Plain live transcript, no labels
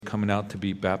coming out to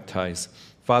be baptized.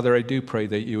 Father, I do pray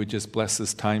that you would just bless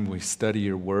this time we study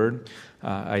your word.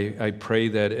 I pray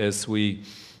that as we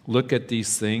look at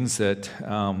these things that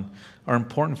are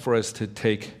important for us to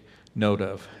take note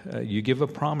of. You give a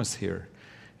promise here.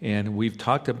 And we've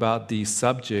talked about these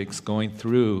subjects going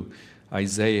through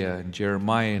Isaiah and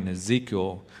Jeremiah and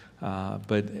Ezekiel.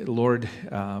 But Lord,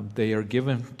 they are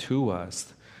given to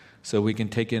us so we can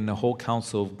take in the whole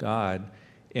counsel of God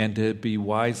and to be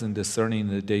wise and discerning in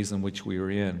the days in which we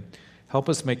are in. Help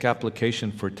us make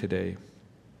application for today.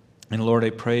 And Lord, I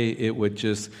pray it would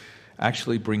just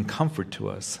actually bring comfort to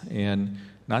us and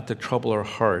not to trouble our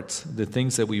hearts. The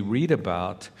things that we read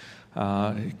about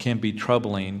can be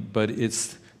troubling, but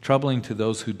it's troubling to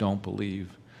those who don't believe.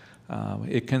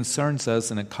 It concerns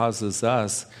us and it causes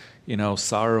us,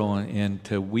 sorrow and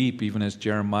to weep, even as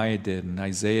Jeremiah did and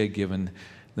Isaiah given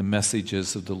the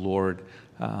messages of the Lord.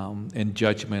 And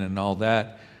judgment and all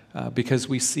that, because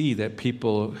we see that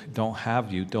people don't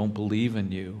have you, don't believe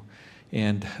in you,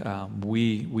 and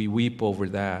we weep over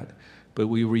that. But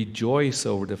we rejoice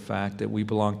over the fact that we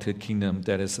belong to a kingdom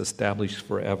that is established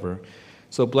forever.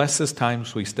 So bless this time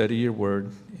as we study your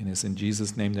word, and it's in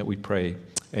Jesus' name that we pray.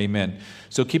 Amen.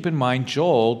 So keep in mind,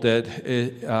 Joel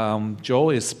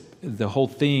is the whole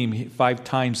theme 5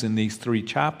 times in these 3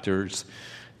 chapters,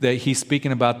 that he's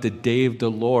speaking about the day of the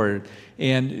Lord.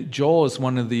 And Joel is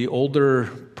one of the older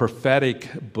prophetic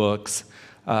books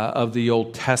of the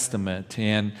Old Testament.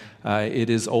 And it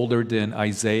is older than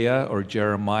Isaiah or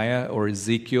Jeremiah or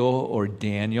Ezekiel or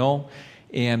Daniel.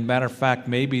 And matter of fact,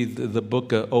 maybe the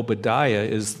book of Obadiah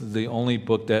is the only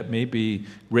book that may be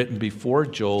written before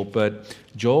Joel. But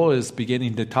Joel is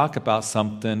beginning to talk about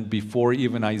something before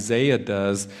even Isaiah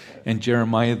does and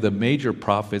Jeremiah, the major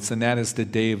prophets, and that is the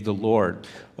day of the Lord.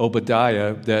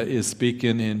 Obadiah, that is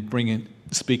speaking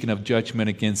of judgment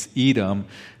against Edom,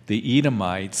 the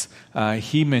Edomites,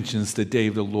 he mentions the day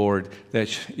of the Lord that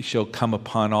shall come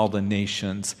upon all the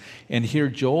nations. And here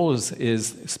Joel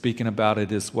is speaking about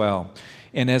it as well.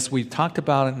 And as we talked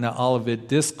about it in the Olivet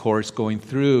Discourse going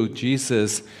through,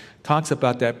 Jesus talks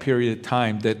about that period of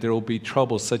time that there will be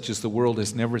trouble such as the world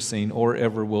has never seen or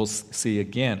ever will see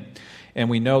again. And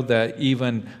we know that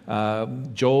even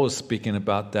Joel is speaking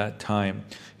about that time.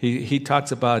 He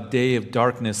talks about a day of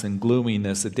darkness and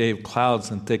gloominess, a day of clouds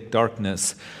and thick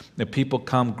darkness. The people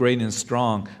come great and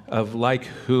strong, of like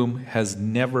whom has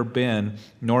never been,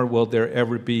 nor will there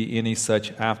ever be any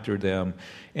such after them.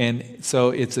 And so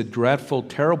it's a dreadful,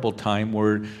 terrible time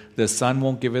where the sun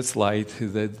won't give its light,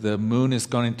 the moon is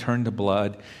going to turn to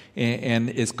blood, and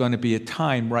it's going to be a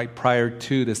time right prior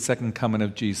to the second coming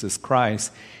of Jesus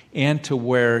Christ, and to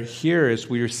where here, as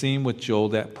we are seeing with Joel,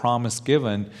 that promise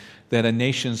given that a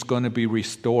nation's going to be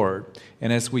restored.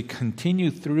 And as we continue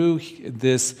through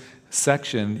this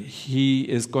section, he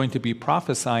is going to be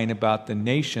prophesying about the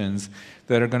nations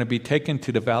that are going to be taken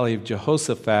to the valley of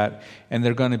Jehoshaphat, and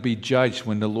they're going to be judged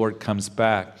when the Lord comes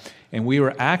back. And we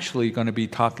were actually going to be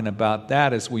talking about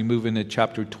that as we move into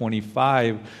chapter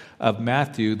 25 of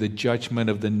Matthew, the judgment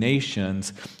of the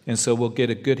nations. And so we'll get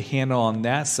a good handle on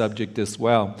that subject as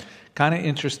well. Kind of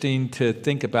interesting to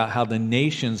think about how the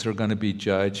nations are going to be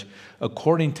judged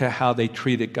according to how they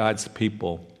treated God's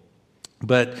people.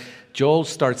 But Joel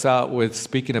starts out with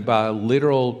speaking about a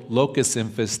literal locust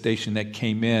infestation that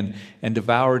came in and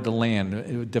devoured the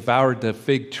land, devoured the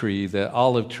fig tree, the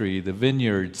olive tree, the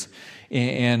vineyards,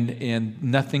 and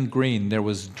nothing green. There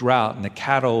was drought, and the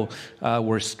cattle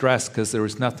were stressed because there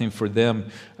was nothing for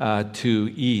them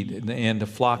to eat, and the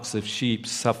flocks of sheep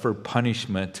suffered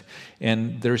punishment,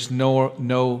 and there's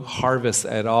no harvest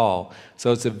at all.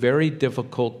 So it's a very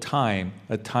difficult time,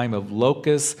 a time of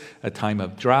locusts, a time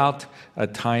of drought, a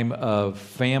time of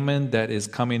famine that is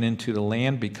coming into the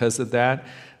land because of that.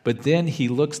 But then he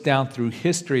looks down through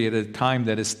history at a time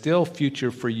that is still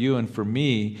future for you and for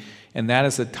me, and that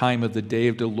is a time of the day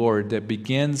of the Lord that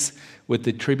begins with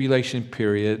the tribulation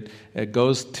period. It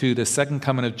goes to the second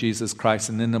coming of Jesus Christ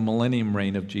and then the millennium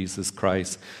reign of Jesus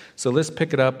Christ. So let's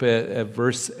pick it up at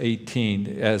verse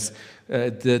 18. As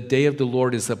the day of the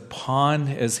Lord is upon,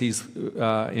 as he's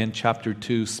in chapter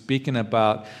 2, speaking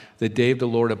about the day of the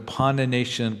Lord upon the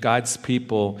nation, God's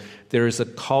people, there is a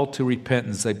call to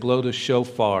repentance. They blow the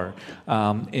shofar,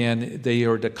 and they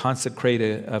are to consecrate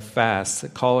a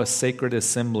fast, call a sacred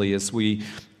assembly as we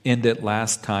ended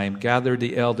last time. Gather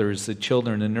the elders, the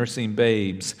children, the nursing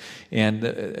babes, and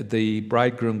the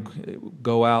bridegroom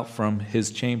go out from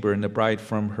his chamber and the bride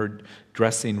from her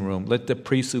dressing room. Let the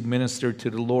priests who minister to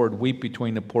the Lord weep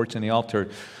between the porch and the altar.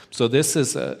 So this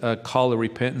is a call of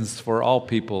repentance for all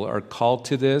people are called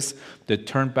to this, to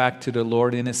turn back to the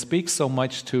Lord. And it speaks so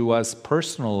much to us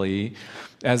personally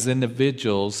as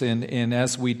individuals. And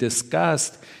as we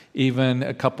discussed even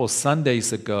a couple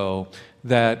Sundays ago,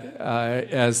 that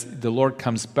as the Lord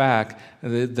comes back,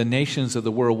 the nations of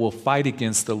the world will fight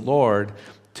against the Lord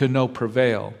to no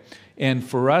prevail. And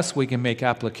for us, we can make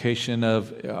application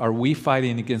of, are we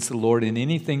fighting against the Lord in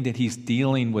anything that He's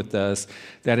dealing with us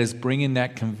that is bringing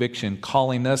that conviction,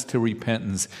 calling us to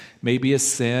repentance, maybe a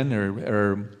sin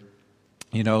or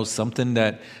something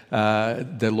that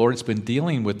the Lord's been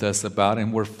dealing with us about,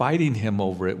 and we're fighting Him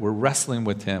over it. We're wrestling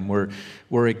with Him.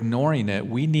 We're ignoring it.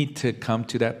 We need to come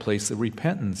to that place of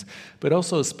repentance. But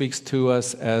also it speaks to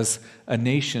us as a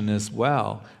nation as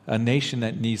well, a nation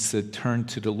that needs to turn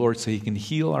to the Lord so He can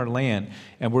heal our land.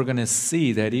 And we're going to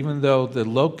see that even though the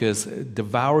locust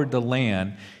devoured the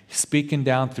land, speaking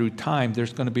down through time,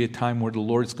 there's going to be a time where the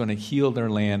Lord's going to heal their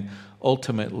land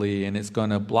ultimately, and it's going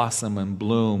to blossom and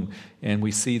bloom. And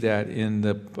we see that in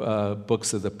the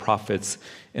books of the prophets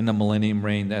in the millennium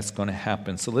reign. That's going to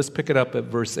happen. So let's pick it up at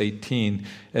verse 18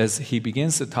 as he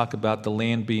begins to talk about the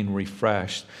land being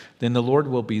refreshed. Then the Lord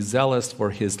will be zealous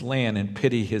for His land and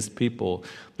pity His people.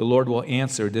 The Lord will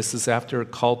answer. This is after a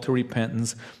call to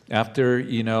repentance, after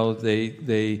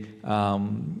they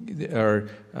are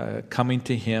coming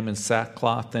to Him in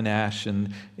sackcloth and ash,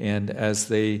 and as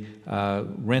they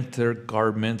rent their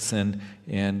garments, and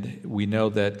we know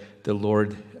that the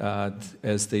Lord,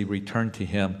 as they return to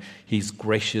Him, He's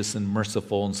gracious and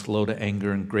merciful and slow to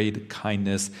anger and great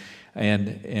kindness.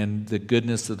 And the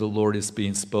goodness of the Lord is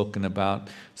being spoken about.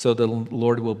 So the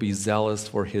Lord will be zealous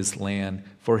for His land,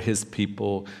 for His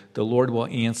people. The Lord will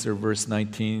answer, verse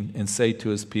 19, and say to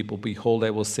His people, behold,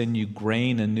 I will send you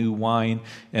grain and new wine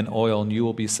and oil, and you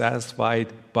will be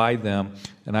satisfied by them,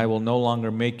 and I will no longer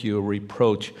make you a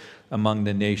reproach among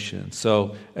the nations.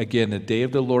 So again, the day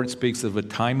of the Lord speaks of a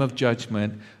time of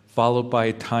judgment, followed by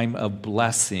a time of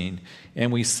blessing. And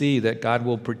we see that God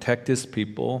will protect His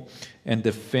people and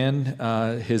defend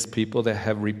His people that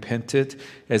have repented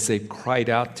as they cried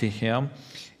out to Him,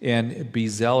 and be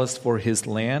zealous for His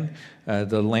land,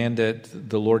 the land that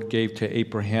the Lord gave to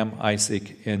Abraham,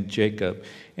 Isaac, and Jacob.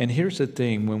 And here's the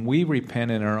thing, when we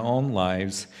repent in our own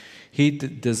lives, He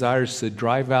desires to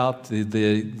drive out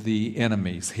the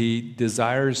enemies. He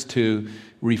desires to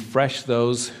refresh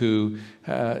those who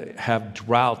have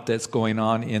drought that's going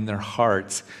on in their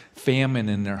hearts, famine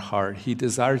in their heart. He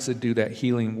desires to do that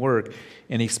healing work,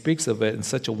 and He speaks of it in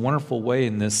such a wonderful way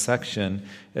in this section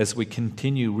as we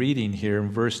continue reading here in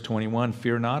verse 21.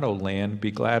 Fear not, O land, be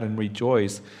glad and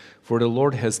rejoice, for the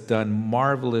Lord has done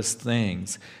marvelous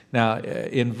things. Now,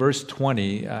 in verse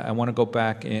 20, I want to go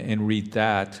back and read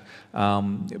that.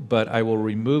 But I will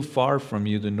remove far from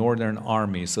you the northern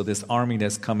army, so this army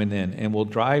that's coming in, and will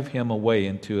drive him away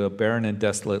into a barren and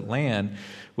desolate land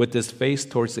with his face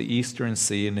towards the eastern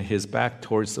sea and his back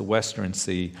towards the western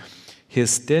sea.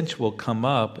 His stench will come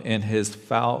up, and his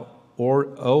foul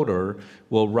odor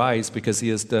will rise, because he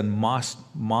has done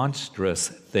monstrous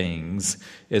things,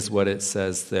 is what it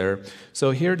says there.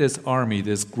 So here this army,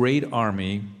 this great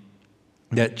army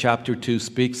that chapter 2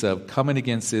 speaks of, coming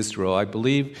against Israel. I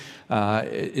believe that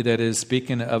is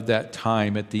speaking of that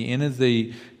time at the end of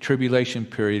the tribulation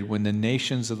period, when the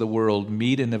nations of the world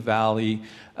meet in the valley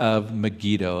of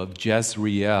Megiddo, of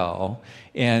Jezreel,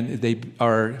 and they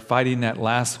are fighting that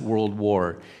last world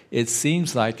war. It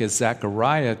seems like, as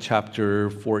Zechariah chapter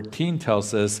 14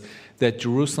 tells us, that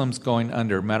Jerusalem's going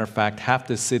under. Matter of fact, half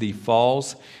the city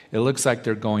falls. It looks like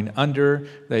they're going under.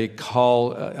 They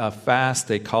call a fast.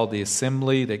 They call the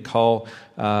assembly. They call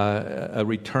a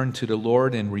return to the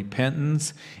Lord in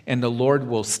repentance. And the Lord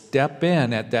will step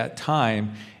in at that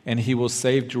time, and He will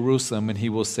save Jerusalem, and He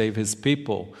will save His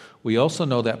people. We also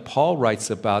know that Paul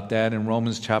writes about that in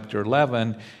Romans chapter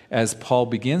 11, as Paul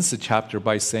begins the chapter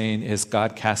by saying, has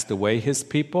God cast away His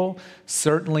people?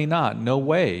 Certainly not. No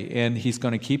way. And He's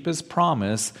going to keep His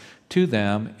promise to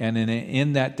them, and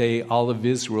in that day all of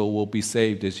Israel will be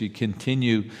saved, as you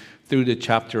continue through the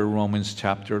chapter of Romans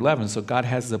chapter 11. So God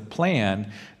has a plan.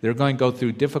 They're going to go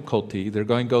through difficulty. They're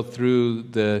going to go through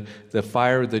the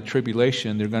fire of the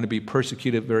tribulation. They're going to be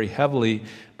persecuted very heavily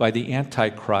by the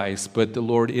Antichrist. But the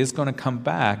Lord is going to come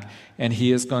back, and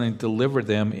He is going to deliver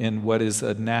them in what is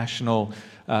a national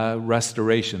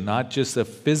restoration, not just a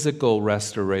physical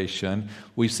restoration.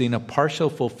 We've seen a partial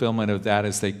fulfillment of that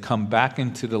as they come back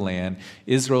into the land.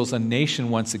 Israel's a nation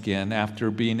once again after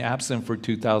being absent for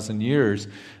 2,000 years,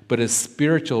 but a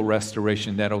spiritual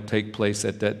restoration that will take place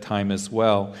at that time as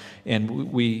well.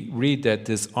 And we read that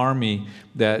this army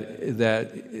that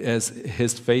as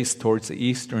his face towards the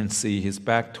eastern sea, his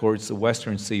back towards the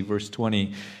western sea, verse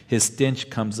 20, his stench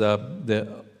comes up,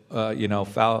 the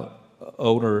foul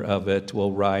odor of it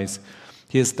will rise.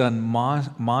 He has done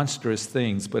monstrous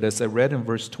things. But as I read in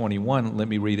verse 21, let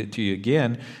me read it to you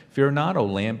again. Fear not, O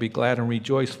land, be glad and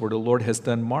rejoice, for the Lord has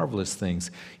done marvelous things.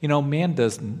 Man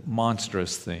does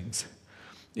monstrous things.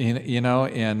 And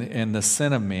the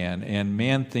sin of man, and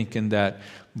man thinking that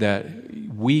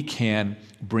we can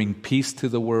bring peace to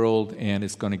the world and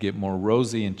it's going to get more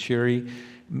rosy and cheery.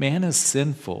 Man is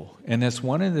sinful, and that's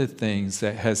one of the things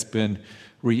that has been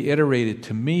reiterated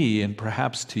to me and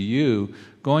perhaps to you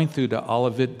going through the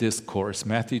Olivet Discourse,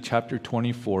 Matthew chapter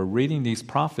 24, reading these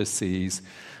prophecies,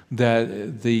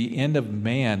 that the end of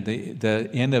man, the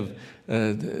end of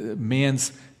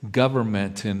man's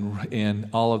government and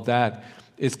all of that,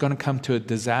 it's going to come to a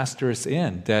disastrous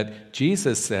end. That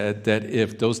Jesus said that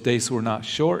if those days were not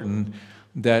shortened,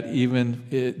 that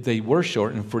they were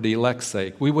shortened for the elect's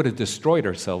sake. We would have destroyed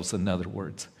ourselves, in other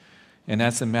words. And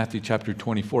that's in Matthew chapter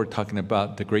 24, talking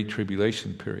about the Great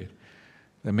Tribulation period.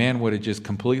 The man would have just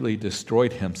completely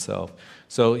destroyed himself.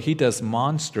 So he does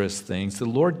monstrous things. The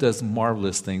Lord does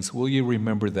marvelous things. Will you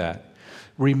remember that?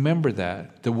 Remember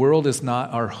that. The world is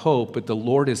not our hope, but the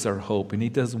Lord is our hope, and he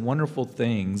does wonderful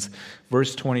things.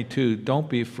 Verse 22, don't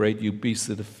be afraid, you beasts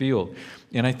of the field.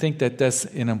 And I think that that's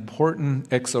an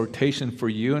important exhortation for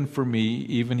you and for me,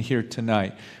 even here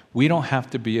tonight. We don't have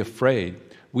to be afraid.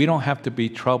 We don't have to be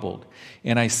troubled.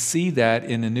 And I see that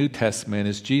in the New Testament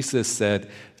as Jesus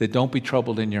said that don't be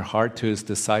troubled in your heart to his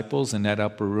disciples in that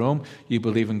upper room. You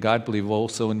believe in God, believe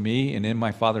also in me. And in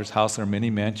my Father's house are many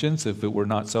mansions. If it were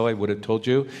not so, I would have told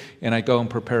you. And I go and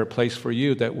prepare a place for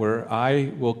you, that where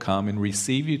I will come and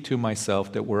receive you to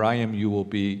myself, that where I am, you will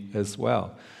be as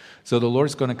well. So the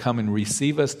Lord's going to come and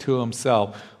receive us to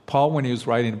himself. Paul, when he was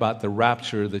writing about the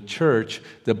rapture of the church,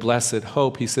 the blessed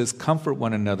hope, he says, comfort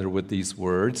one another with these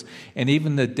words. And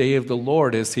even the day of the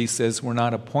Lord, as he says, we're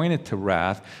not appointed to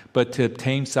wrath, but to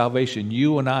obtain salvation.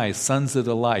 You and I, sons of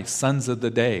the light, sons of the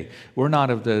day. We're not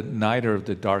of the night or of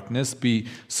the darkness. Be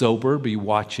sober, be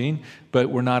watching. But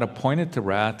we're not appointed to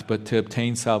wrath, but to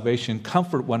obtain salvation.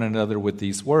 Comfort one another with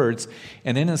these words.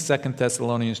 And then in 2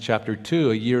 Thessalonians chapter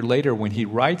 2, a year later, when he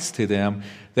writes to them,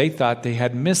 they thought they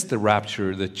had missed the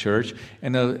rapture of the church.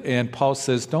 And Paul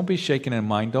says, don't be shaken in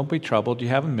mind. Don't be troubled. You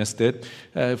haven't missed it.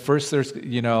 First, there's,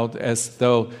 as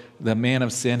though the man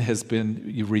of sin has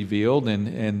been revealed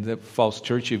and the false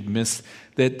church, you've missed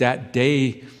that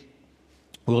day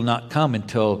will not come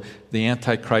until the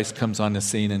Antichrist comes on the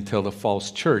scene, until the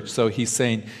false church. So he's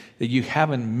saying that you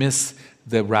haven't missed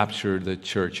the rapture of the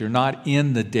church. You're not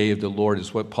in the day of the Lord,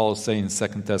 is what Paul is saying in 2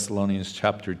 Thessalonians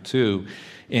chapter 2.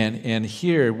 And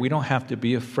here, we don't have to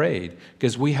be afraid,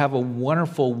 because we have a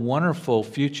wonderful, wonderful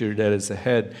future that is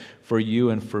ahead for you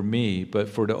and for me. But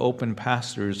for the open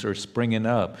pastures are springing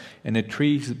up, and the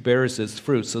tree bears its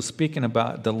fruit. So speaking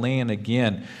about the land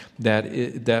again,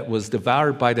 that was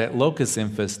devoured by that locust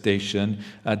infestation,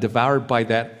 devoured by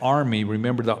that army.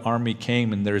 Remember, the army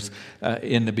came, and there's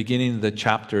in the beginning of the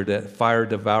chapter that fire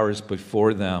devours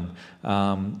before them.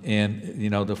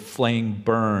 The flame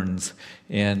burns,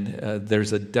 and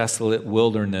there's a desolate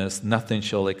wilderness. Nothing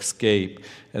shall escape.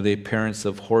 The appearance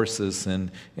of horses and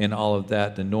all of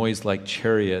that, the noise like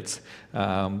chariots,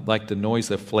 like the noise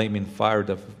of flaming fire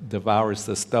devours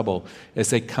the stubble.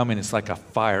 As they come in, it's like a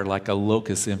fire, like a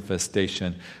locust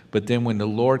infestation. But then when the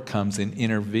Lord comes and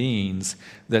intervenes,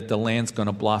 that the land's going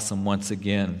to blossom once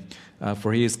again.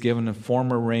 For he has given the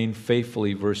former rain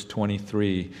faithfully, verse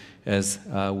 23, as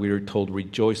we are told,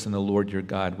 rejoice in the Lord your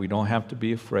God. We don't have to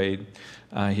be afraid.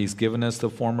 He's given us the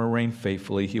former rain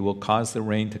faithfully. He will cause the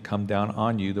rain to come down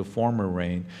on you, the former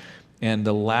rain, and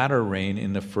the latter rain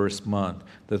in the first month.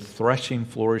 The threshing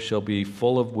floor shall be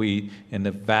full of wheat, and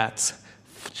the vats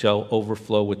shall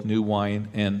overflow with new wine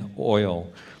and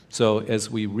oil. So as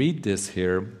we read this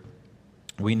here,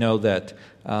 we know that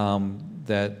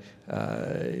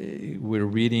we're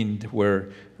reading where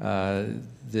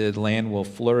the land will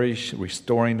flourish,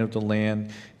 restoring of the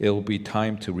land. It will be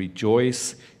time to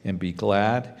rejoice and be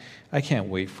glad. I can't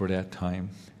wait for that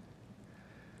time.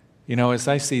 As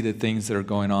I see the things that are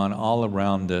going on all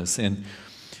around us, and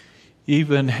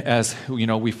even as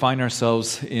we find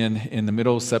ourselves in the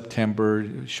middle of September,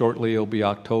 shortly it'll be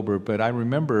October, but I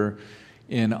remember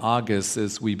in August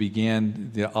as we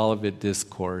began the Olivet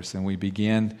Discourse, and we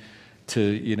began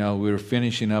to, we were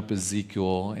finishing up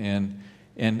Ezekiel,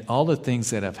 and all the things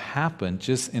that have happened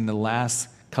just in the last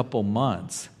couple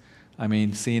months. I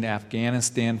mean, seeing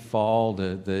Afghanistan fall,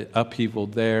 the upheaval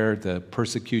there, the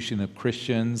persecution of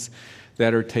Christians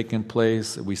that are taking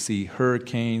place. We see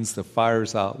hurricanes, the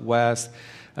fires out west,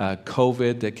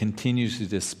 COVID that continues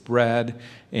to spread,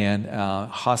 and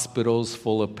hospitals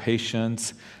full of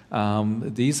patients.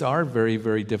 these are very,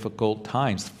 very difficult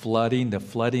times. The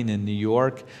flooding in New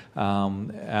York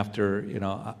after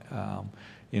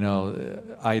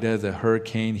Ida, the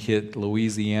hurricane hit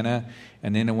Louisiana,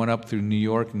 and then it went up through New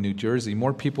York and New Jersey.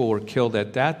 More people were killed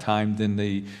at that time than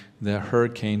the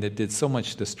hurricane that did so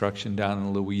much destruction down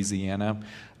in Louisiana.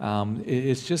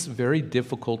 It's just very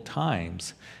difficult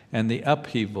times. And the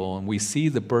upheaval, and we see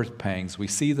the birth pangs, we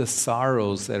see the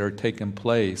sorrows that are taking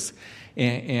place,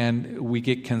 and we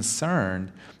get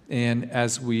concerned. And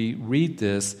as we read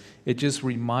this, it just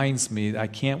reminds me, I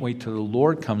can't wait till the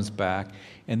Lord comes back.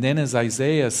 And then as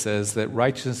Isaiah says, that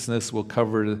righteousness will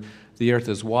cover the earth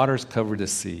as waters cover the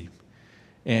sea.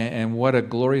 And what a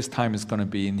glorious time it's going to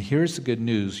be. And here's the good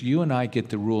news. You and I get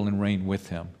to rule and reign with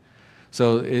him.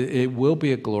 So it will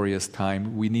be a glorious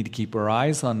time. We need to keep our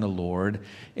eyes on the Lord,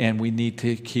 and we need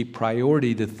to keep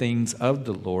priority to things of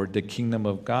the Lord, the kingdom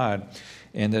of God.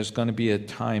 And there's going to be a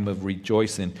time of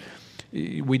rejoicing.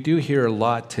 We do hear a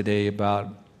lot today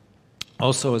about,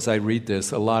 also as I read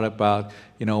this, a lot about,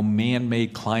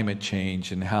 man-made climate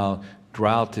change and how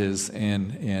drought is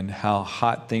and how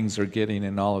hot things are getting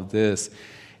and all of this.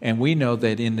 And we know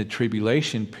that in the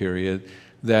tribulation period,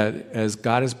 that as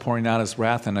God is pouring out his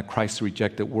wrath on a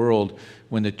Christ-rejected world,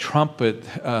 when the trumpet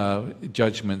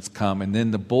judgments come and then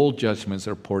the bowl judgments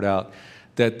are poured out,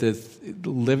 that the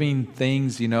living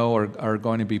things, are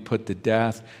going to be put to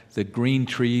death. The green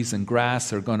trees and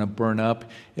grass are going to burn up.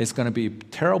 It's going to be a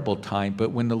terrible time.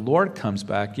 But when the Lord comes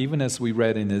back, even as we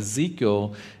read in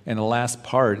Ezekiel in the last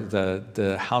part,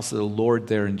 the house of the Lord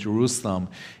there in Jerusalem,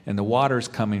 and the waters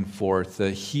coming forth,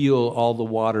 to heal all the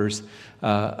waters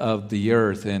of the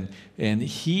earth. And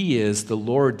he is the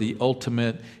Lord, the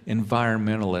ultimate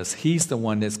environmentalist. He's the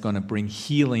one that's going to bring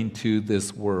healing to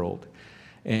this world.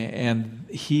 And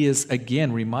he is,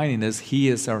 again, reminding us he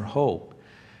is our hope.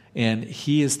 And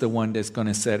he is the one that's going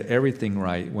to set everything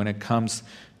right when it comes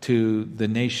to the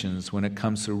nations, when it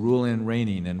comes to ruling and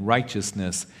reigning and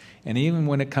righteousness. And even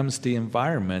when it comes to the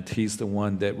environment, he's the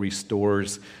one that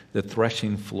restores the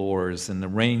threshing floors and the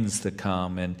rains to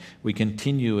come. And we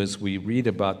continue as we read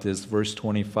about this, verse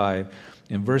 25.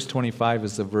 And verse 25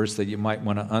 is the verse that you might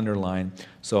want to underline.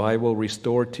 So I will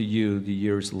restore to you the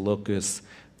year's locusts,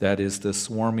 that is, the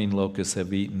swarming locusts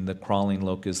have eaten, the crawling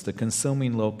locusts, the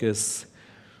consuming locusts,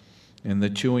 and the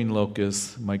chewing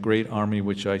locusts, my great army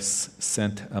which I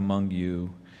sent among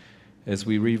you. As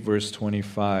we read verse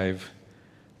 25,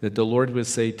 that the Lord would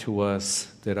say to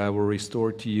us that I will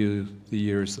restore to you the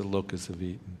years the locusts have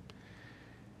eaten.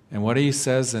 And what he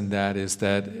says in that is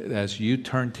that as you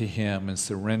turn to him and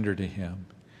surrender to him,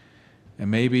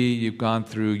 and maybe you've gone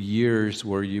through years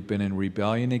where you've been in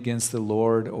rebellion against the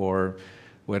Lord, or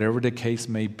whatever the case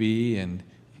may be, and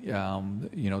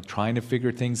trying to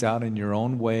figure things out in your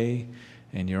own way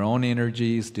and your own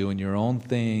energies, doing your own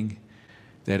thing,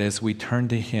 that as we turn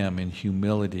to him in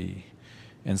humility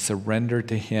and surrender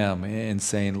to him and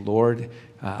saying, Lord,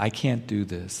 I can't do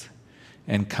this,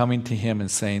 and coming to him and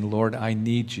saying, Lord, I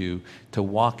need you to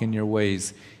walk in your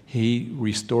ways, he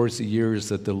restores the years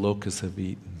that the locusts have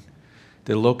eaten,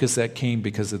 the locusts that came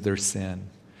because of their sin,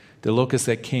 the locusts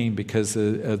that came because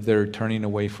of their turning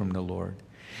away from the Lord.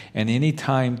 And any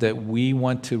time that we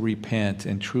want to repent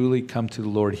and truly come to the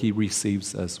Lord, he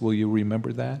receives us. Will you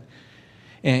remember that?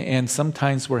 And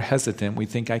sometimes we're hesitant. We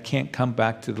think, I can't come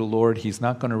back to the Lord. He's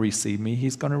not going to receive me.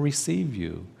 He's going to receive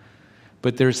you.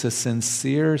 But there's a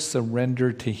sincere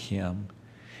surrender to him,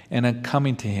 and a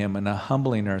coming to him, and a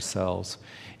humbling ourselves.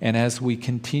 And as we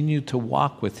continue to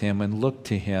walk with him and look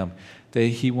to him, that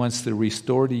he wants to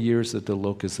restore the years that the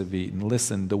locusts have eaten.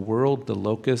 Listen, the world, the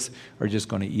locusts are just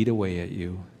going to eat away at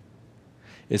you.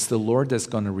 It's the Lord that's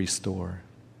going to restore,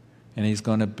 and he's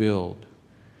going to build,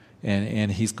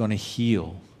 and he's going to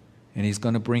heal, and he's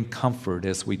going to bring comfort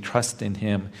as we trust in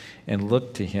him and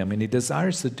look to him. And he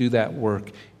desires to do that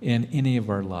work in any of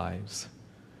our lives,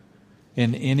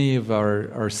 in any of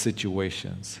our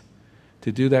situations,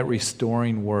 to do that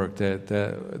restoring work,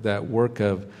 that work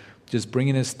of just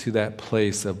bringing us to that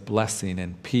place of blessing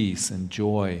and peace and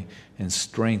joy and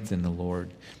strength in the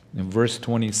Lord. In verse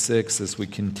 26, as we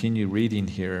continue reading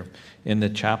here in the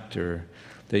chapter,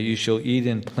 that you shall eat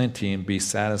in plenty and be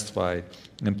satisfied,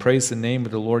 and praise the name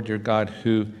of the Lord your God,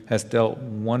 who has dealt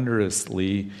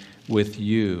wondrously with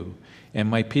you. And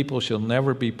my people shall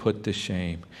never be put to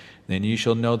shame. Then you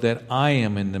shall know that I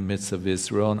am in the midst of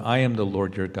Israel, and I am the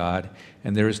Lord your God,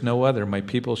 and there is no other. My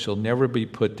people shall never be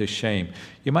put to shame.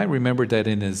 You might remember that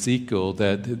in Ezekiel,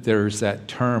 that there's that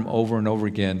term over and over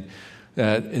again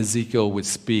that Ezekiel would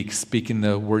speaking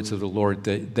the words of the Lord,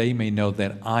 that they may know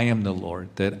that I am the Lord,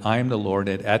 that I am the Lord.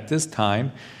 At this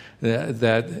time,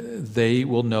 that they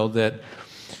will know that,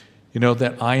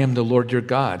 that I am the Lord your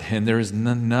God, and there is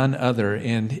none other.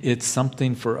 And it's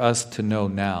something for us to know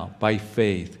now by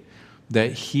faith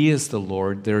that He is the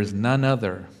Lord, there is none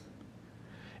other.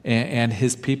 And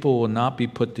His people will not be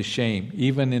put to shame.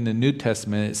 Even in the New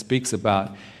Testament, it speaks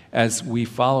about as we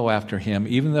follow after Him,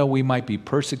 even though we might be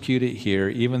persecuted here,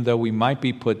 even though we might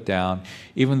be put down,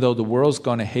 even though the world's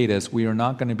going to hate us, we are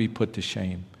not going to be put to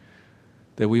shame.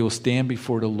 That we will stand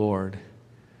before the Lord,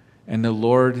 and the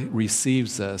Lord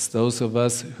receives us, those of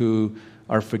us who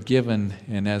are forgiven,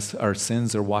 and as our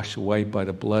sins are washed away by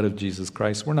the blood of Jesus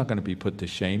Christ, we're not going to be put to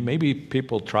shame. Maybe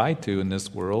people try to in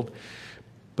this world,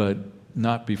 but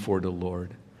not before the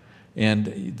Lord.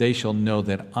 And they shall know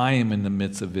that I am in the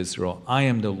midst of Israel. I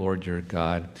am the Lord your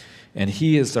God. And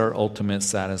He is our ultimate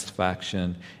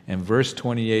satisfaction. And verse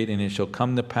 28, and it shall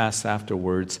come to pass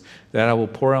afterwards that I will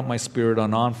pour out my Spirit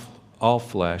on all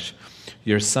flesh.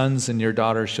 Your sons and your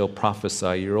daughters shall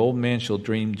prophesy. Your old men shall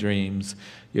dream dreams.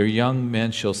 Your young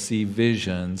men shall see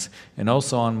visions. And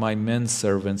also on my men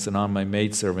servants and on my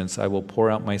maidservants I will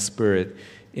pour out my Spirit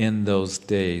in those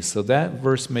days. So that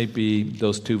verse may be,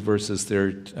 those two verses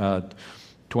there,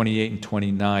 28 and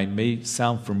 29, may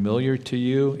sound familiar to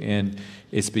you, and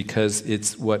it's because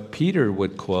it's what Peter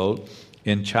would quote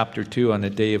in chapter 2 on the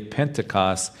day of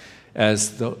Pentecost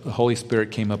as the Holy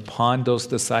Spirit came upon those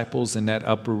disciples in that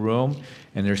upper room,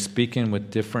 and they're speaking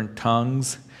with different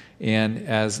tongues. And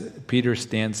as Peter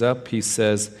stands up, he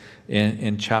says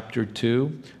in chapter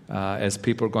 2, as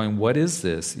people are going, what is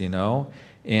this,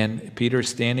 And Peter,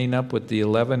 standing up with the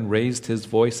 11, raised his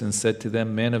voice and said to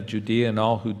them, Men of Judea and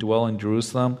all who dwell in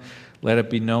Jerusalem, let it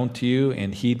be known to you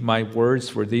and heed my words,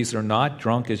 for these are not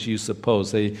drunk as you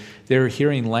suppose. They're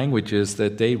hearing languages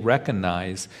that they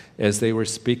recognize as they were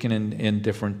speaking in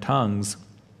different tongues.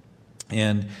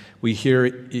 And we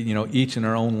hear, each in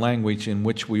our own language in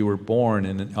which we were born,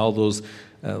 and all those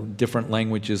different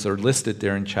languages are listed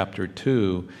there in chapter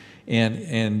 2.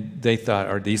 And they thought,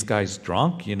 are these guys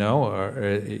drunk? And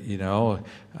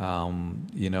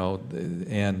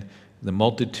the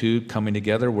multitude coming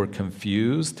together were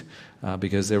confused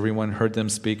because everyone heard them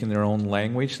speak in their own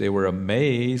language. They were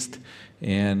amazed.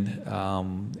 And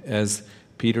as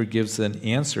Peter gives an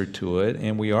answer to it,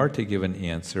 and we are to give an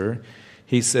answer,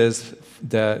 he says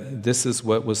that this is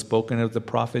what was spoken of the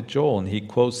prophet Joel. And he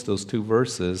quotes those two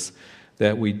verses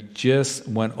that we just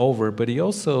went over, but he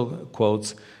also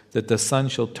quotes that the sun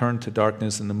shall turn to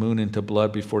darkness and the moon into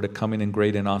blood before the coming and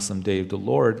great and awesome day of the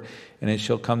Lord. And it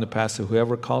shall come to pass that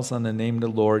whoever calls on the name of the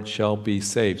Lord shall be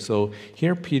saved. So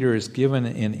here Peter is given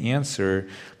an answer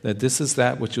that this is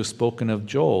that which was spoken of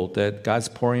Joel, that God's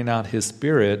pouring out His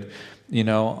Spirit,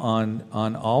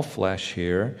 on all flesh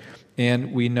here.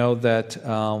 And we know that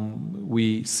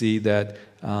we see that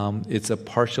it's a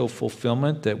partial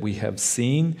fulfillment that we have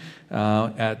seen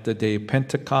at the day of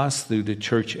Pentecost through the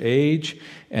church age.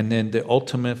 And then the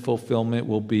ultimate fulfillment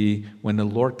will be when the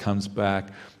Lord comes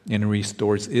back and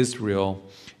restores Israel.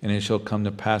 And it shall come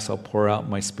to pass, I'll pour out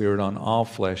my Spirit on all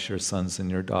flesh. Your sons and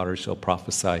your daughters shall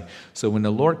prophesy. So when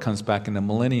the Lord comes back in the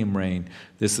millennium reign,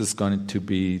 this is going to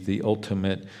be the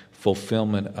ultimate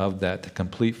fulfillment of that, the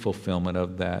complete fulfillment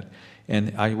of that.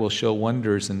 And I will show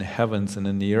wonders in the heavens and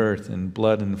in the earth, and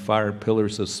blood and fire,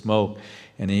 pillars of smoke.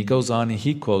 And he goes on and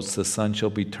he quotes, the sun shall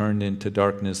be turned into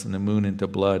darkness and the moon into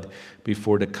blood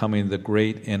before the coming of the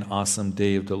great and awesome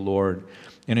day of the Lord.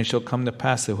 And it shall come to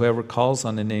pass that whoever calls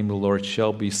on the name of the Lord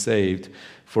shall be saved.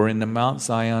 For in the Mount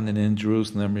Zion and in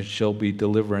Jerusalem it shall be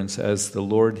deliverance, as the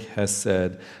Lord has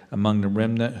said, among the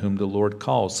remnant whom the Lord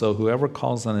calls. So whoever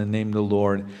calls on the name of the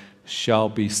Lord shall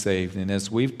be saved. And as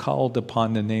we've called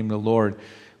upon the name of the Lord,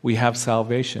 we have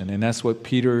salvation. And that's what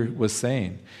Peter was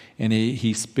saying. And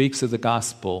he speaks of the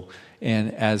gospel.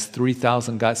 And as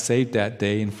 3,000 got saved that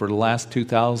day, and for the last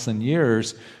 2,000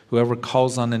 years, whoever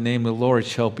calls on the name of the Lord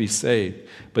shall be saved.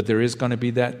 But there is going to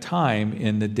be that time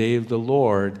in the day of the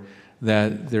Lord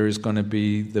that there is going to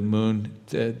be the moon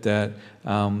that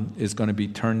is going to be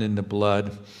turned into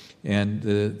blood, and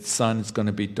the sun is going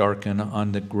to be darkened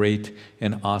on the great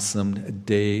and awesome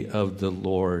day of the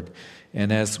Lord.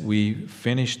 And as we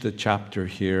finish the chapter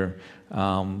here,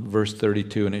 verse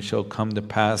 32, and it shall come to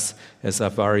pass, as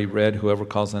I've already read, whoever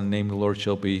calls on the name of the Lord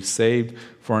shall be saved.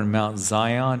 For in Mount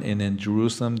Zion and in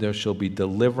Jerusalem there shall be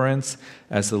deliverance,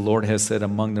 as the Lord has said,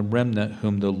 among the remnant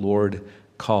whom the Lord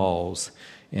calls.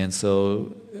 And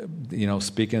so,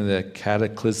 speaking of the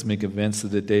cataclysmic events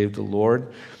of the day of the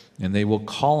Lord, and they will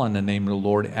call on the name of the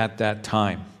Lord at that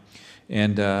time.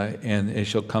 And it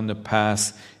shall come to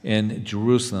pass in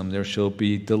Jerusalem there shall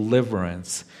be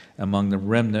deliverance among the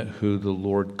remnant who the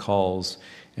Lord calls.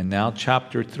 And now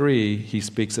chapter 3, he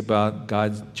speaks about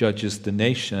God judges the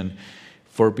nation.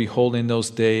 For behold, in those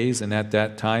days and at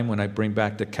that time when I bring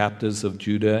back the captives of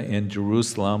Judah and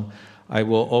Jerusalem, I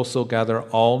will also gather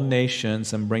all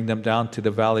nations and bring them down to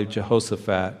the valley of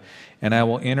Jehoshaphat, and I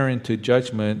will enter into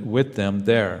judgment with them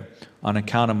there, on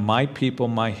account of my people,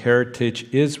 my heritage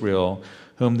Israel,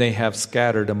 whom they have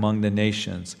scattered among the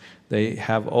nations. They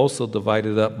have also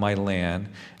divided up my land,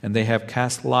 and they have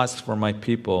cast lots for my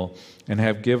people, and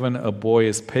have given a boy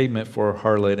as payment for a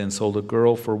harlot, and sold a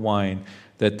girl for wine,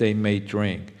 that they may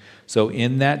drink. So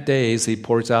in that days he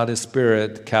pours out his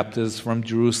Spirit, captives from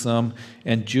Jerusalem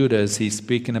and Judah, as he's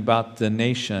speaking about the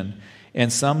nation.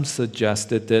 And some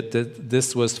suggested that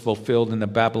this was fulfilled in the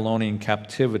Babylonian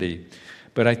captivity.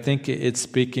 But I think it's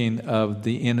speaking of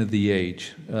the end of the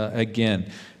age.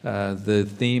 The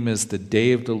theme is the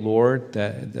day of the Lord,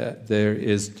 that there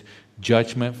is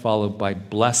judgment followed by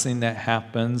blessing that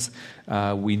happens.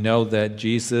 We know that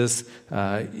Jesus,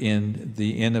 in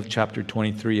the end of chapter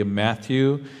 23 of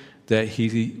Matthew, that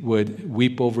he would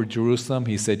weep over Jerusalem.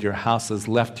 He said, your house is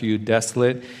left to you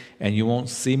desolate, and you won't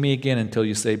see me again until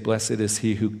you say, blessed is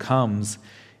he who comes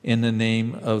in the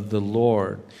name of the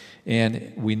Lord.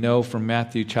 And we know from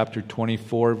Matthew chapter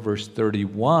 24, verse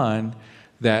 31,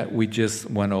 that we just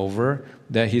went over,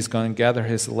 that he's going to gather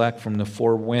his elect from the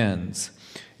four winds.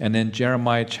 And then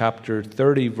Jeremiah chapter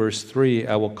 30, verse 3,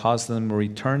 I will cause them to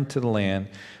return to the land.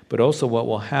 But also what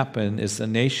will happen is the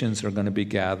nations are going to be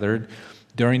gathered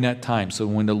during that time. So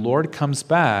when the Lord comes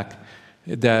back,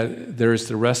 that there's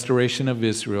the restoration of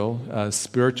Israel,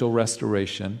 spiritual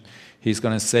restoration. He's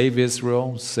going to save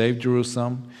Israel, save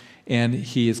Jerusalem, and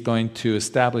he is going to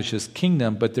establish his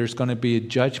kingdom, but there's going to be a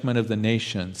judgment of the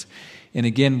nations. And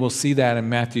again, we'll see that in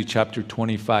Matthew chapter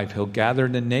 25. He'll gather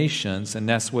the nations, and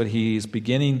that's what he's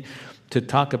beginning to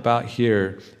talk about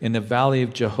here in the valley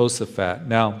of Jehoshaphat.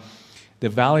 Now, the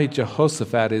valley of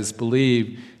Jehoshaphat is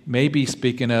believed maybe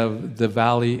speaking of the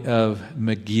valley of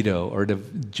Megiddo or the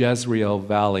Jezreel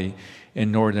Valley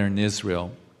in northern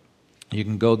Israel. You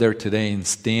can go there today and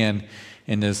stand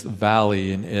in this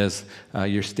valley, and as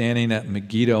you're standing at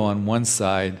Megiddo on one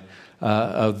side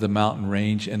of the mountain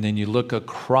range, and then you look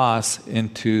across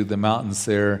into the mountains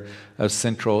there of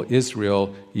central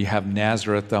Israel, you have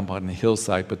Nazareth up on the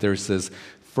hillside, but there's this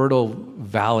fertile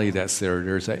valley that's there.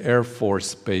 There's an Air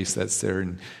Force base that's there,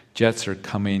 and jets are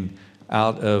coming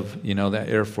out of that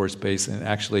Air Force base, and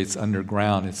actually it's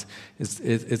underground.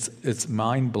 It's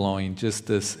mind blowing just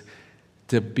this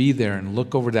to be there and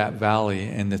look over that valley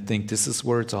and to think this is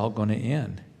where it's all going to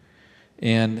end.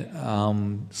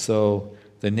 And so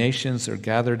the nations are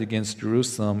gathered against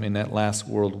Jerusalem in that last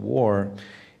world war,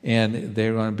 and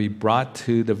they're going to be brought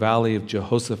to the valley of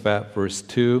Jehoshaphat, verse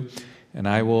 2, and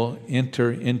I will enter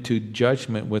into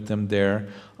judgment with them there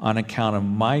on account of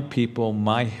my people,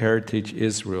 my heritage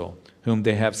Israel, whom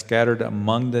they have scattered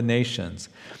among the nations,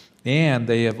 and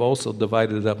they have also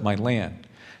divided up my land.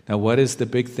 Now, what is the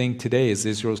big thing today is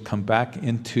Israel's come back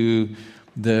into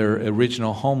their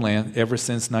original homeland ever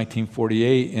since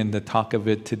 1948, and the talk of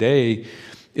it today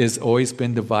has always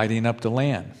been dividing up the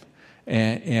land.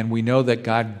 And we know that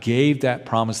God gave that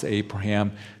promise to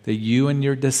Abraham that you and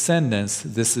your descendants,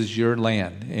 this is your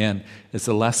land. And it's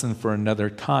a lesson for another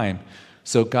time.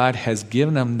 So God has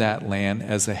given them that land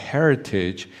as a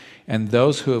heritage, and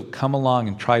those who have come along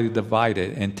and tried to divide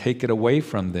it and take it away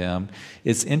from them,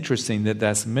 it's interesting that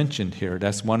that's mentioned here.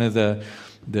 That's one of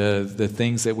the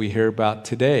things that we hear about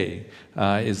today,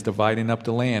 is dividing up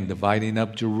the land, dividing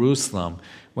up Jerusalem.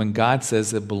 When God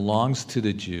says it belongs to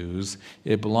the Jews,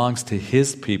 it belongs to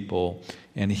his people,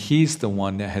 and he's the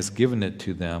one that has given it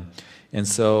to them. And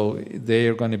so they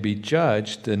are going to be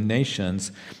judged, the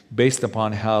nations, based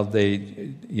upon how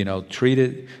they,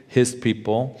 treated his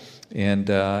people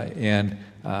and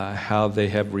how they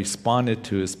have responded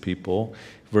to his people.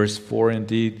 Verse 4,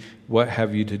 indeed, what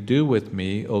have you to do with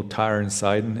me, O Tyre and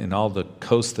Sidon, and all the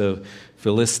coast of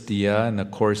Philistia? And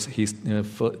of course,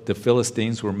 the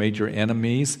Philistines were major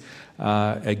enemies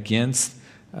against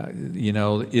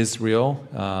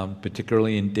Israel,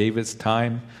 particularly in David's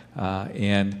time.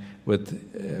 And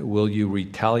will you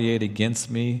retaliate against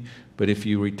me? But if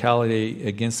you retaliate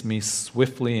against me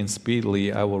swiftly and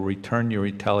speedily, I will return your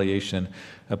retaliation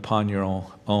upon your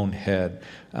own head.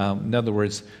 In other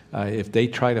words, if they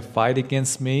try to fight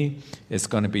against me, it's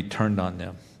going to be turned on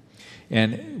them.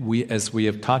 And as we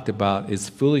have talked about, it's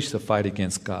foolish to fight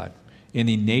against God.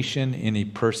 Any nation, any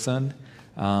person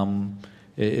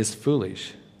is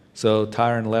foolish. So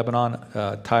Tyre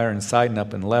and Sidon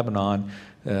up in Lebanon,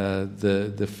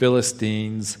 the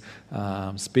Philistines,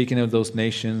 speaking of those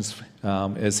nations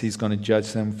as he's going to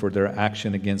judge them for their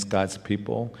action against God's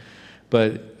people.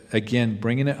 But again,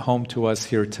 bringing it home to us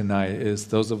here tonight is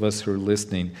those of us who are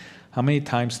listening, how many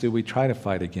times do we try to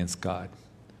fight against God?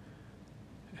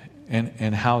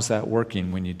 And how's that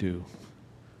working when you do?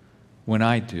 When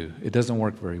I do, it doesn't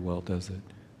work very well, does it?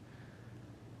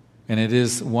 And it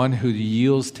is one who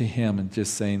yields to him and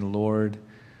just saying, Lord,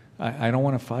 I don't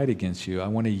want to fight against you. I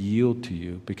want to yield to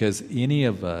you, because any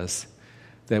of us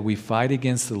that we fight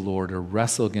against the Lord or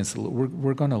wrestle against the Lord,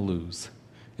 we're going to lose.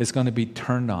 It's going to be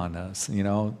turned on us,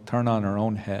 turned on our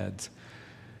own heads.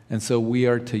 And so we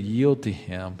are to yield to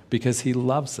him because he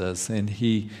loves us and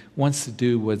he wants to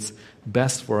do what's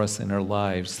best for us in our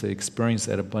lives, to experience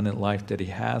that abundant life that he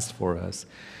has for us.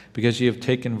 Because you have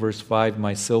taken, verse 5,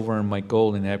 my silver and my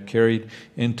gold, and have carried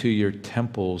into your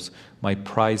temples my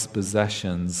prized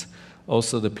possessions.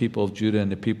 Also the people of Judah and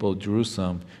the people of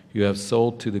Jerusalem you have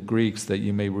sold to the Greeks, that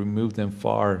you may remove them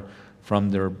far from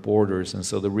their borders. And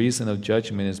so the reason of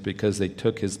judgment is because they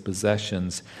took his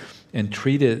possessions and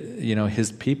treated,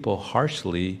 his people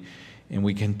harshly. And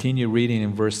we continue reading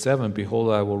in verse 7,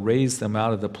 behold, I will raise them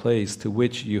out of the place to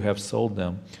which you have sold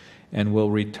them, and will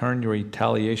return your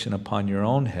retaliation upon your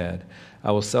own head.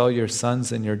 I will sell your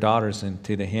sons and your daughters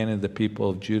into the hand of the people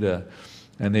of Judah,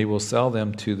 and they will sell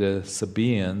them to the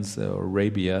Sabaeans, or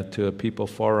Arabia, to a people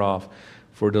far off,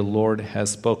 for the Lord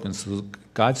has spoken. So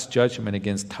God's judgment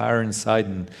against Tyre and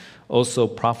Sidon, also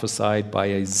prophesied by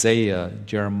Isaiah,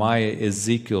 Jeremiah,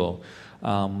 Ezekiel.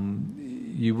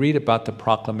 You read about the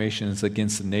proclamations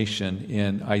against the nation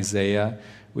in Isaiah.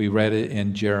 We read it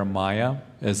in Jeremiah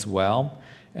as well.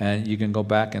 And you can go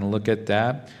back and look at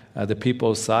that. The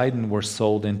people of Sidon were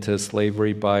sold into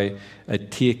slavery by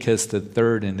Antiochus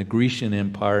III in the Grecian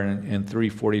Empire in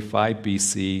 345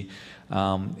 BC.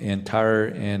 And Tyre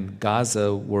and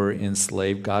Gaza were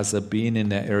enslaved, Gaza being in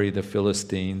that area of the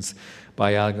Philistines,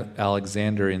 by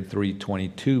Alexander in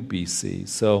 322 BC.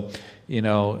 So,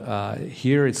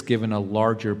 here it's given a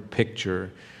larger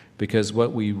picture, because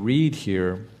what we read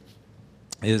here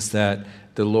is that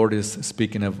the Lord is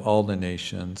speaking of all the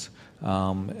nations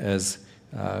as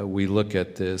we look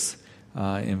at this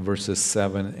in verses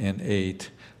 7 and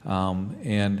 8.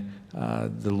 And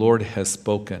the Lord has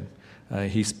spoken.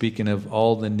 He's speaking of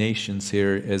all the nations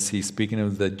here as he's speaking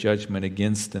of the judgment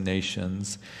against the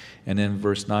nations. And in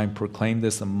verse 9, proclaim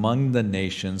this among the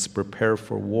nations, prepare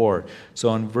for war.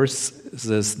 So in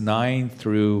verses 9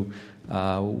 through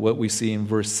what we see in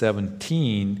verse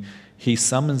 17, he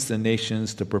summons the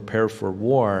nations to prepare for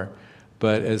war,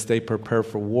 but as they prepare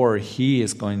for war, he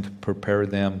is going to prepare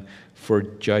them for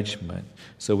judgment.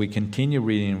 So we continue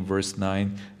reading in verse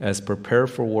 9, as prepare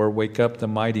for war, wake up the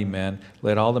mighty men,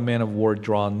 let all the men of war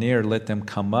draw near, let them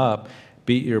come up,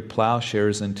 beat your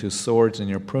plowshares into swords and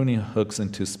your pruning hooks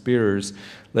into spears.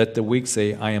 Let the weak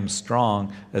say, I am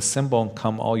strong. Assemble and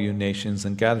come, all you nations,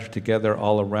 and gather together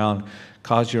all around.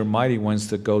 Cause your mighty ones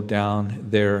to go down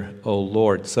there, O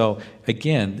Lord. So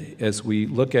again, as we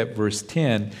look at verse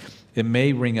 10, it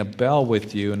may ring a bell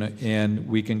with you, and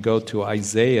we can go to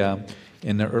Isaiah,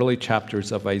 in the early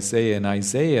chapters of Isaiah. And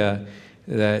Isaiah,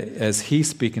 that as he's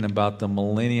speaking about the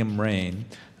millennium reign,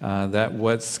 that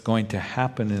what's going to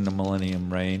happen in the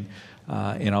millennium reign,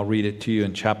 and I'll read it to you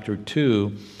in chapter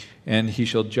 2, and he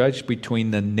shall judge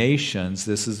between the nations.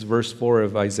 This is verse 4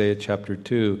 of Isaiah chapter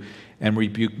 2, and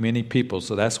rebuke many people.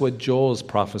 So that's what Joel is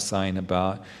prophesying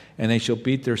about. And they shall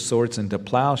beat their swords into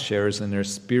plowshares and their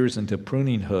spears into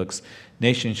pruning hooks.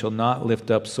 Nation shall not lift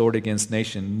up sword against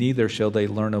nation, neither shall they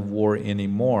learn of war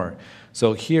anymore.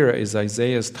 So here is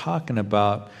Isaiah's talking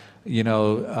about,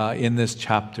 in this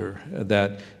chapter,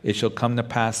 that it shall come to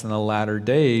pass in the latter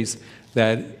days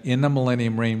that in the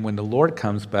millennium reign, when the Lord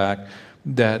comes back,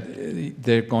 that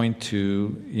they're going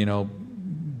to,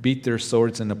 beat their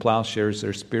swords into plowshares,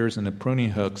 their spears into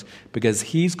pruning hooks, because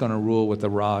he's going to rule with a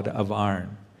rod of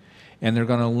iron. And they're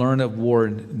going to learn of war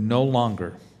no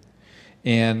longer.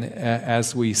 And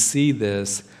as we see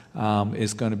this,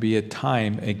 it's going to be a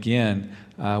time, again,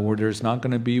 where there's not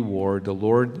going to be war. The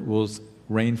Lord will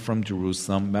reign from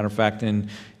Jerusalem. Matter of fact, in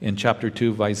chapter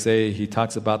 2 of Isaiah, he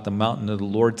talks about the mountain of the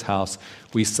Lord's house.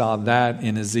 We saw that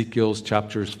in Ezekiel's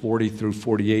chapters 40 through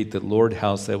 48, the Lord's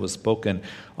house that was spoken.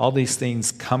 All these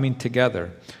things coming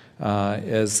together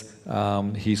as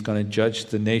he's going to judge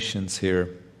the nations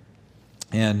here.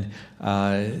 And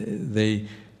they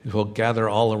will gather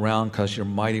all around, cause your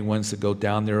mighty ones to go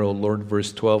down there, O Lord.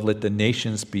 Verse 12, let the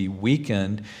nations be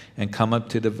weakened and come up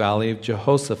to the valley of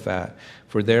Jehoshaphat.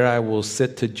 For there I will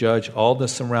sit to judge all the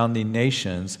surrounding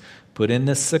nations. Put in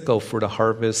the sickle, for the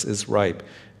harvest is ripe.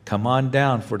 Come on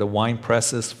down, for the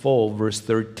winepress is full. Verse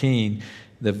 13,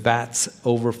 the vats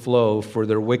overflow, for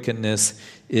their wickedness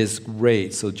is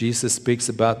great. So Jesus speaks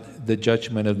about the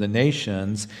judgment of the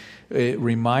nations. It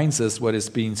reminds us what is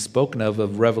being spoken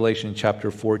of Revelation chapter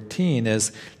 14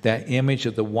 as that image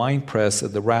of the winepress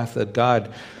of the wrath of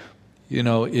God,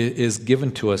 is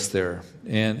given to us there.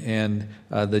 And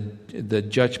the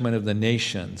judgment of the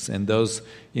nations and those,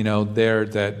 there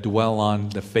that dwell on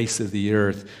the face of the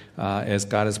earth as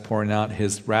God is pouring out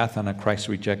his wrath on a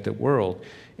Christ-rejected world.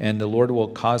 And the Lord will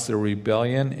cause their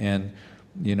rebellion and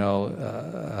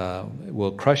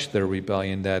will crush their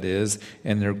rebellion, that is,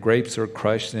 and their grapes are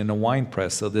crushed in a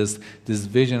winepress. So this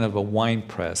vision of a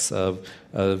winepress, of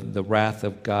the wrath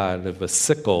of God, of a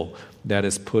sickle that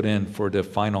is put in for the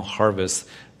final harvest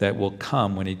that will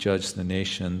come when he judges the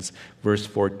nations. Verse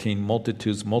 14,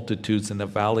 multitudes, multitudes in the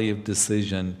valley of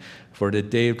decision, for the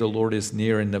day of the Lord is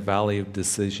near in the valley of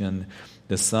decision.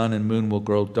 The sun and moon will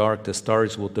grow dark, the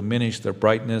stars will diminish their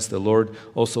brightness. The Lord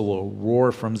also will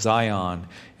roar from Zion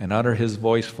and utter his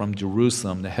voice from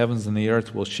Jerusalem. The heavens and the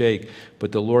earth will shake,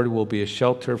 but the Lord will be a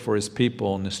shelter for his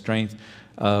people and the strength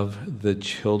of the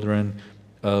children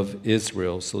of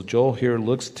Israel. So Joel here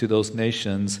looks to those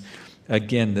nations,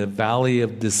 again, the valley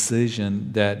of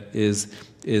decision that is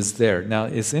there. Now,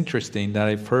 it's interesting that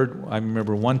I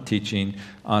remember one teaching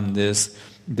on this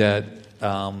that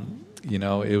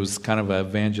it was kind of an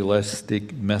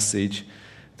evangelistic message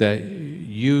that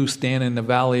you stand in the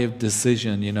valley of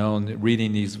decision, and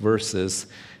reading these verses.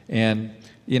 And,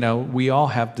 we all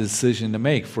have decision to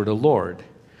make for the Lord.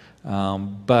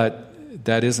 But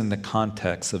that isn't the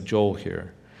context of Joel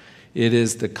here. It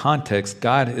is the context.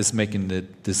 God is making the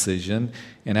decision.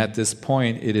 And at this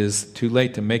point, it is too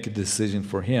late to make a decision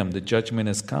for him. The judgment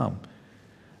has come.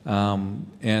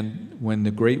 And when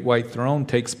the great white throne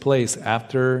takes place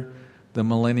after the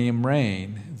millennium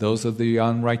reign, those of the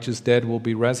unrighteous dead will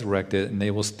be resurrected, and they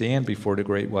will stand before the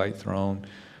great white throne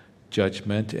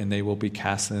judgment, and they will be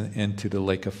cast into the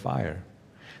lake of fire.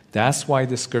 That's why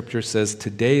the scripture says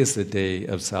today is the day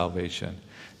of salvation,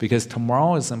 because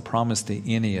tomorrow isn't promised to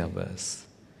any of us.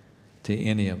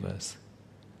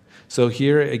 So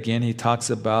here again, he talks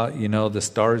about, the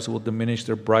stars will diminish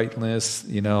their brightness.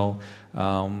 During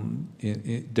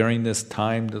this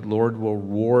time, the Lord will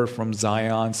roar from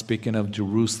Zion. Speaking of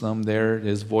Jerusalem there,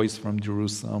 his voice from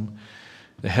Jerusalem.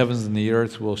 The heavens and the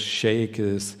earth will shake.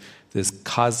 This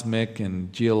cosmic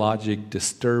and geologic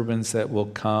disturbance that will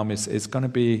come. It's going to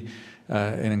be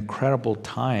an incredible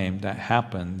time that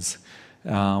happens.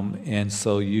 And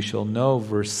so you shall know,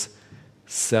 verse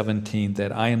 17,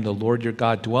 that I am the Lord your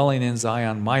God, dwelling in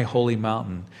Zion, my holy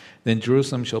mountain. Then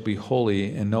Jerusalem shall be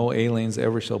holy, and no aliens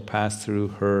ever shall pass through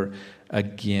her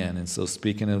again. And so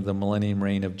speaking of the millennium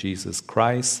reign of Jesus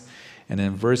Christ. And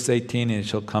in verse 18, it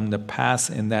shall come to pass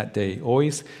in that day.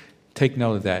 Always take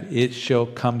note of that. It shall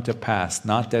come to pass.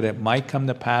 Not that it might come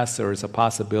to pass or is a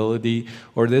possibility,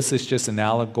 or this is just an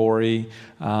allegory.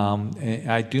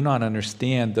 I do not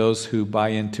understand those who buy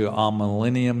into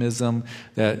amillennialism,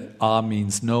 that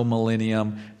means no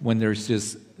millennium, when there's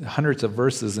just hundreds of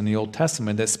verses in the Old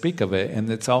Testament that speak of it, and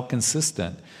it's all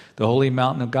consistent. The holy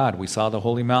mountain of God. We saw the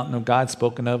holy mountain of God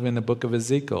spoken of in the book of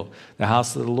Ezekiel. The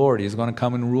house of the Lord. He's going to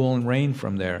come and rule and reign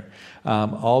from there.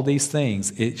 All these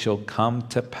things, it shall come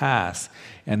to pass.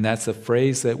 And that's a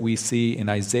phrase that we see in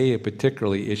Isaiah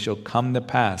particularly. It shall come to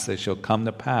pass. It shall come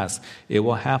to pass. It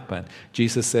will happen.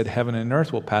 Jesus said, heaven and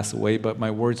earth will pass away, but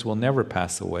my words will never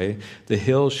pass away. The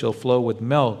hills shall flow with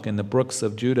milk, and the brooks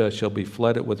of Judah shall be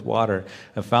flooded with water.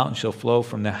 A fountain shall flow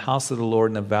from the house of the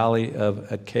Lord in the valley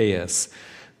of Achaeus.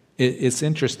 It's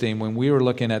interesting, when we were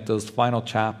looking at those final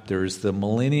chapters, the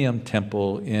Millennium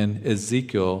Temple in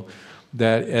Ezekiel,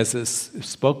 that as it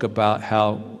spoke about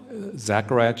how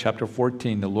Zechariah chapter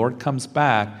 14, the Lord comes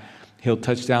back, he'll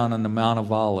touch down on the Mount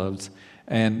of Olives,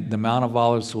 and the Mount of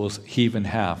Olives will heave in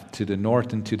half to the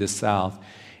north and to the south.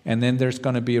 And then there's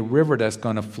going to be a river that's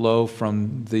going to flow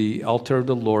from the altar of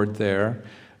the Lord there,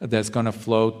 that's going to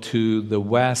flow to the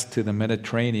west, to the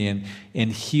Mediterranean,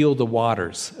 and heal the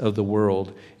waters of the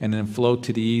world, and then flow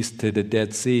to the east to the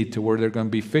Dead Sea, to where they're going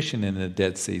to be fishing in the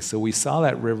Dead Sea. So we saw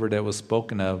that river that was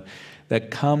spoken of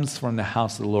that comes from the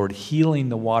house of the Lord, healing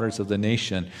the waters of the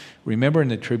nation. Remember in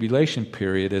the tribulation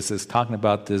period, as it's talking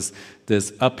about this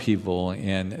upheaval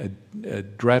and a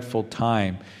dreadful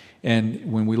time,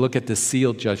 and when we look at the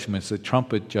seal judgments, the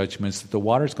trumpet judgments, the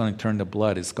water's going to turn to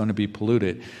blood. It's going to be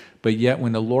polluted. But yet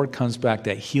when the Lord comes back,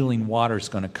 that healing water is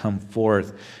going to come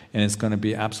forth, and it's going to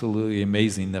be absolutely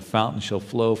amazing. The fountain shall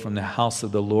flow from the house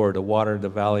of the Lord, the water of the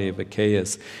valley of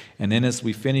Achaeus. And then as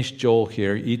we finish Joel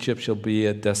here, Egypt shall be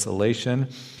a desolation,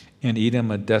 and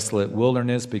Edom a desolate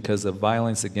wilderness because of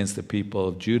violence against the people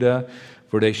of Judah.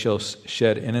 For they shall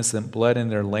shed innocent blood in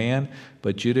their land,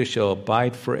 but Judah shall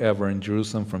abide forever in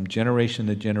Jerusalem from generation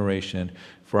to generation.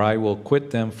 For I will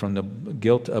acquit them from the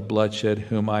guilt of bloodshed,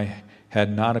 whom I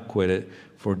had not acquitted,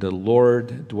 for the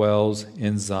Lord dwells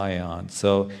in Zion.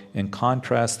 So in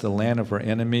contrast, the land of her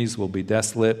enemies will be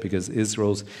desolate because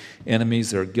Israel's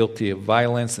enemies are guilty of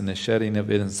violence and the shedding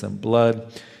of innocent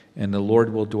blood. And the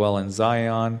Lord will dwell in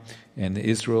Zion, and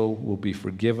Israel will be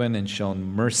forgiven and shown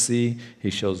mercy. He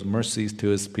shows mercies to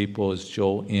his people, as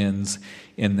Joel ends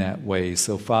in that way.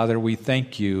 So, Father, we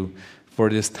thank you for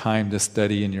this time to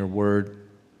study in your word.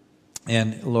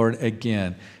 And, Lord,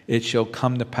 again, it shall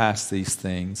come to pass these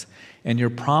things. And your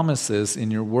promises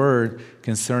in your word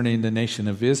concerning the nation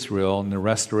of Israel and the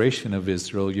restoration of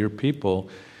Israel, your people,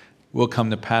 will come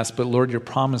to pass. But, Lord, your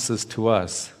promises to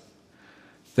us,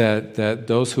 that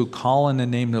those who call on the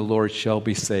name of the Lord shall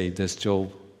be saved, as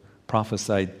Joel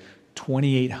prophesied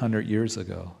 2,800 years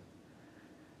ago.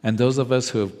 And those of us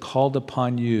who have called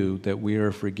upon you, that we are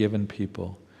a forgiven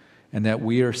people and that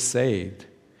we are saved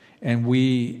and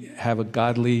we have a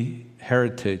godly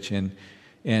heritage and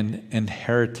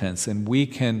inheritance, and we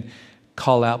can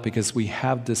call out because we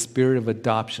have the spirit of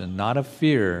adoption, not of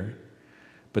fear,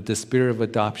 but the spirit of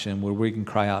adoption where we can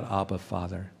cry out, Abba,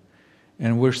 Father.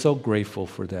 And we're so grateful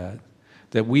for that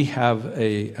we have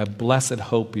a blessed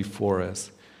hope before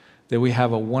us, that we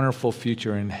have a wonderful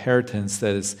future inheritance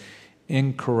that is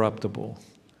incorruptible,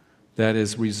 that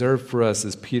is reserved for us,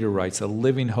 as Peter writes, a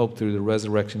living hope through the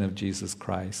resurrection of Jesus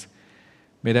Christ.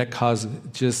 May that cause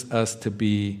just us to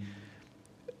be,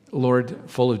 Lord,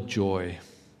 full of joy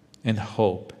and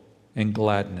hope and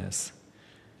gladness.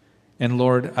 And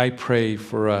Lord, I pray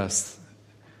for us,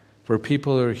 for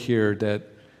people who are here, that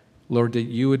Lord, that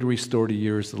you would restore to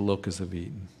years the locusts have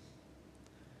eaten.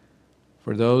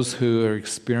 For those who are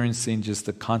experiencing just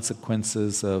the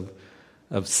consequences of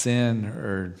sin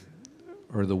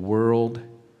or the world,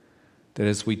 that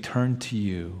as we turn to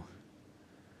you,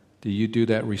 that you do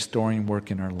that restoring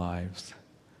work in our lives.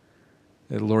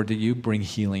 That, Lord, that you bring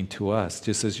healing to us,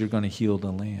 just as you're going to heal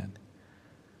the land.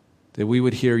 That we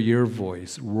would hear your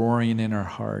voice roaring in our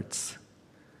hearts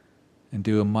and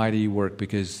do a mighty work,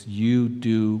 because you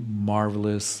do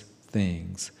marvelous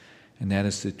things. And that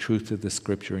is the truth of the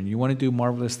Scripture. And you want to do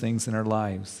marvelous things in our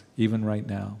lives, even right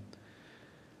now.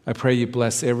 I pray you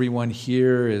bless everyone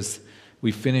here as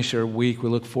we finish our week. We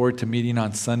look forward to meeting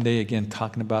on Sunday, again,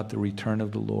 talking about the return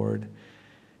of the Lord.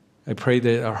 I pray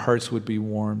that our hearts would be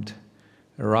warmed,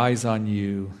 our eyes on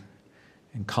you,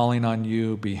 and calling on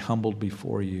you, be humbled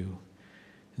before you.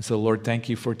 And so, Lord, thank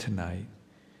you for tonight.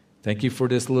 Thank you for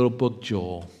this little book,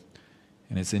 Joel.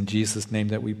 And it's in Jesus' name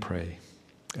that we pray.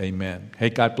 Amen.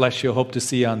 Hey, God bless you. Hope to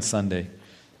see you on Sunday.